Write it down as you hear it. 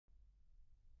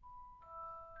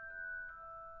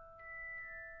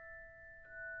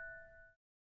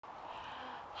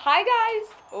Hi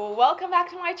guys, welcome back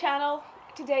to my channel.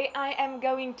 Today I am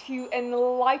going to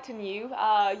enlighten you,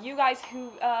 you guys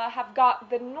who have got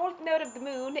the North Node of the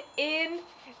Moon in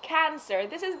Cancer.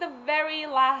 This is the very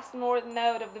last North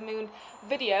Node of the Moon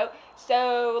video,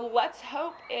 so let's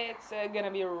hope it's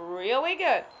gonna be really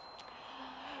good.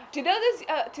 To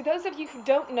those of you who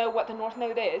don't know what the North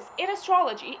Node is, in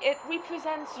astrology, it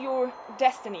represents your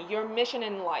destiny, your mission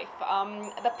in life,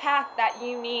 the path that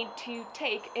you need to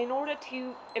take in order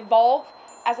to evolve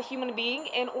as a human being,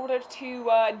 in order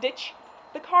to ditch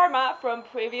the karma from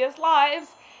previous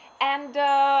lives, and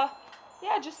yeah,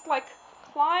 just like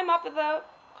climb up the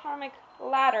karmic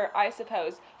ladder, I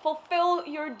suppose. Fulfill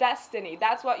your destiny.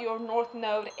 That's what your North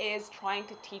Node is trying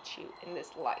to teach you in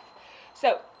this life.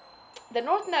 So, the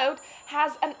North Node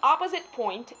has an opposite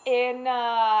point in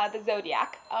the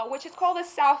zodiac, which is called the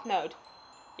South Node.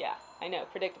 Yeah, I know,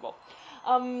 predictable.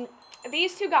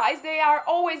 These two guys, they are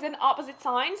always in opposite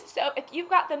signs. So if you've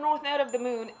got the North Node of the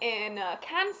Moon in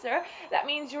Cancer, that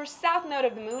means your South Node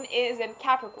of the Moon is in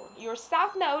Capricorn. Your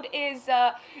South Node is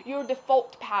your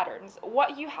default patterns,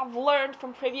 what you have learned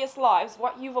from previous lives,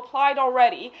 what you've applied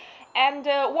already, and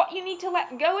what you need to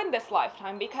let go in this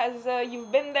lifetime, because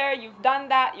you've been there, you've done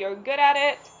that, you're good at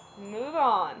it, move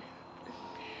on.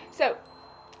 So,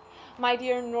 my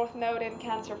dear North Node and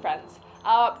Cancer friends,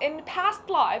 in past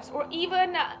lives, or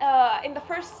even in the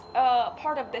first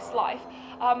part of this life,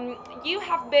 you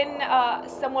have been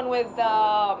someone with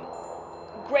a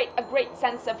great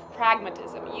sense of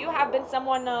pragmatism. You have been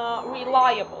someone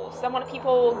reliable, someone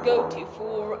people go to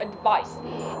for advice.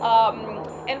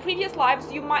 In previous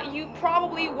lives, you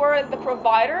probably were the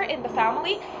provider in the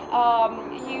family.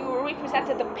 You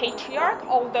represented the patriarch,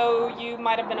 although you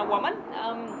might have been a woman.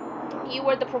 You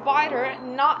were the provider,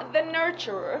 not the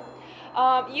nurturer.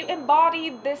 You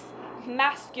embodied this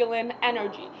masculine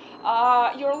energy.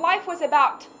 Your life was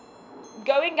about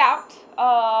going out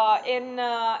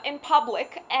in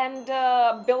public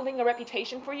and building a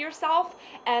reputation for yourself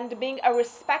and being a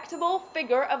respectable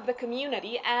figure of the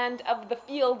community and of the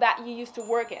field that you used to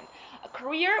work in. A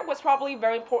career was probably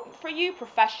very important for you,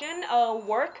 profession,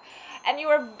 work, and you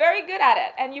were very good at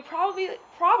it, and you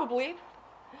probably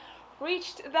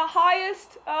reached the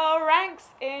highest ranks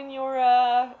in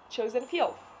your chosen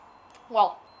field.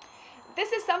 Well,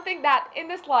 this is something that in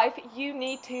this life you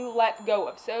need to let go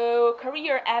of. So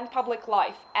career and public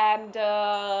life and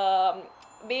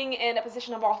being in a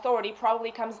position of authority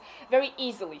probably comes very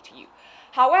easily to you.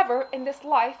 However, in this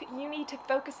life, you need to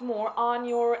focus more on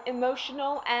your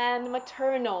emotional and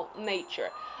maternal nature.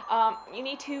 You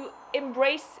need to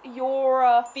embrace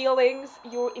your feelings,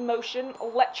 your emotion,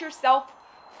 let yourself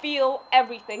feel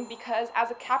everything, because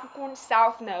as a Capricorn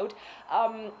South Node,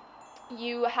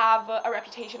 you have a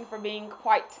reputation for being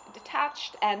quite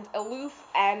detached and aloof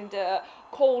and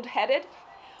cold-headed.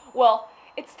 Well,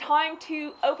 it's time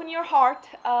to open your heart,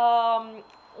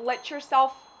 let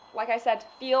yourself, like I said,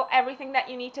 feel everything that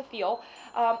you need to feel.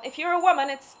 If you're a woman,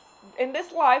 in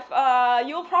this life,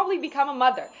 you'll probably become a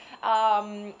mother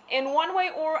in one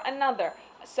way or another.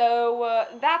 So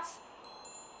that's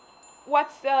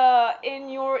what's in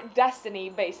your destiny,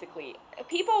 basically.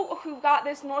 People who've got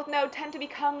this North Node tend to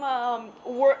become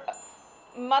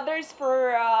mothers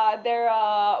for their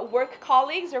work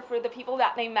colleagues or for the people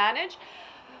that they manage.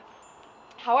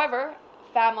 However,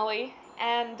 family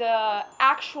and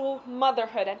actual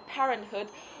motherhood and parenthood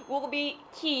will be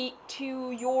key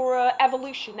to your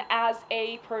evolution as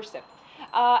a person.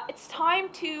 It's time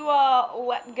to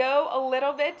let go a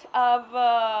little bit of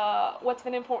what's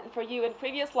been important for you in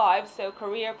previous lives, so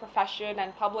career, profession,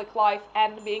 and public life,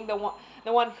 and being the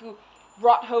one who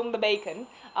brought home the bacon.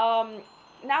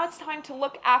 Now it's time to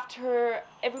look after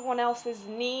everyone else's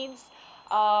needs,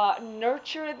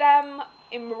 nurture them,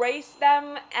 embrace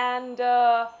them, and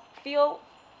feel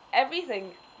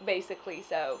everything, basically.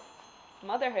 So,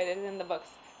 motherhood is in the books.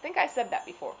 I think I said that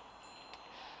before.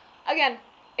 Again,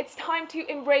 it's time to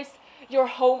embrace your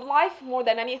home life more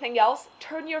than anything else.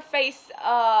 Turn your face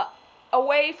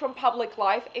away from public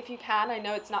life if you can. I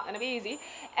know it's not going to be easy.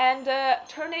 And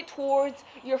turn it towards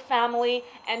your family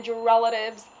and your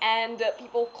relatives and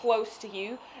people close to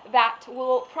you that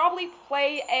will probably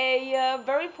play a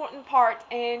very important part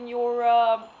in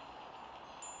your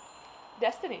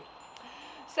destiny.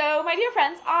 So, my dear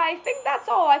friends, I think that's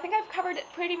all. I think I've covered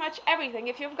pretty much everything.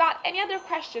 If you've got any other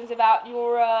questions about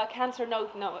your Cancer node,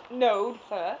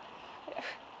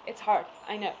 it's hard,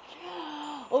 I know.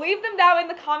 Leave them down in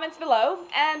the comments below,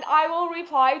 and I will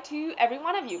reply to every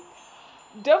one of you.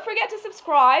 Don't forget to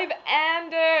subscribe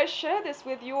and share this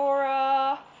with your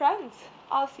friends.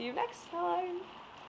 I'll see you next time.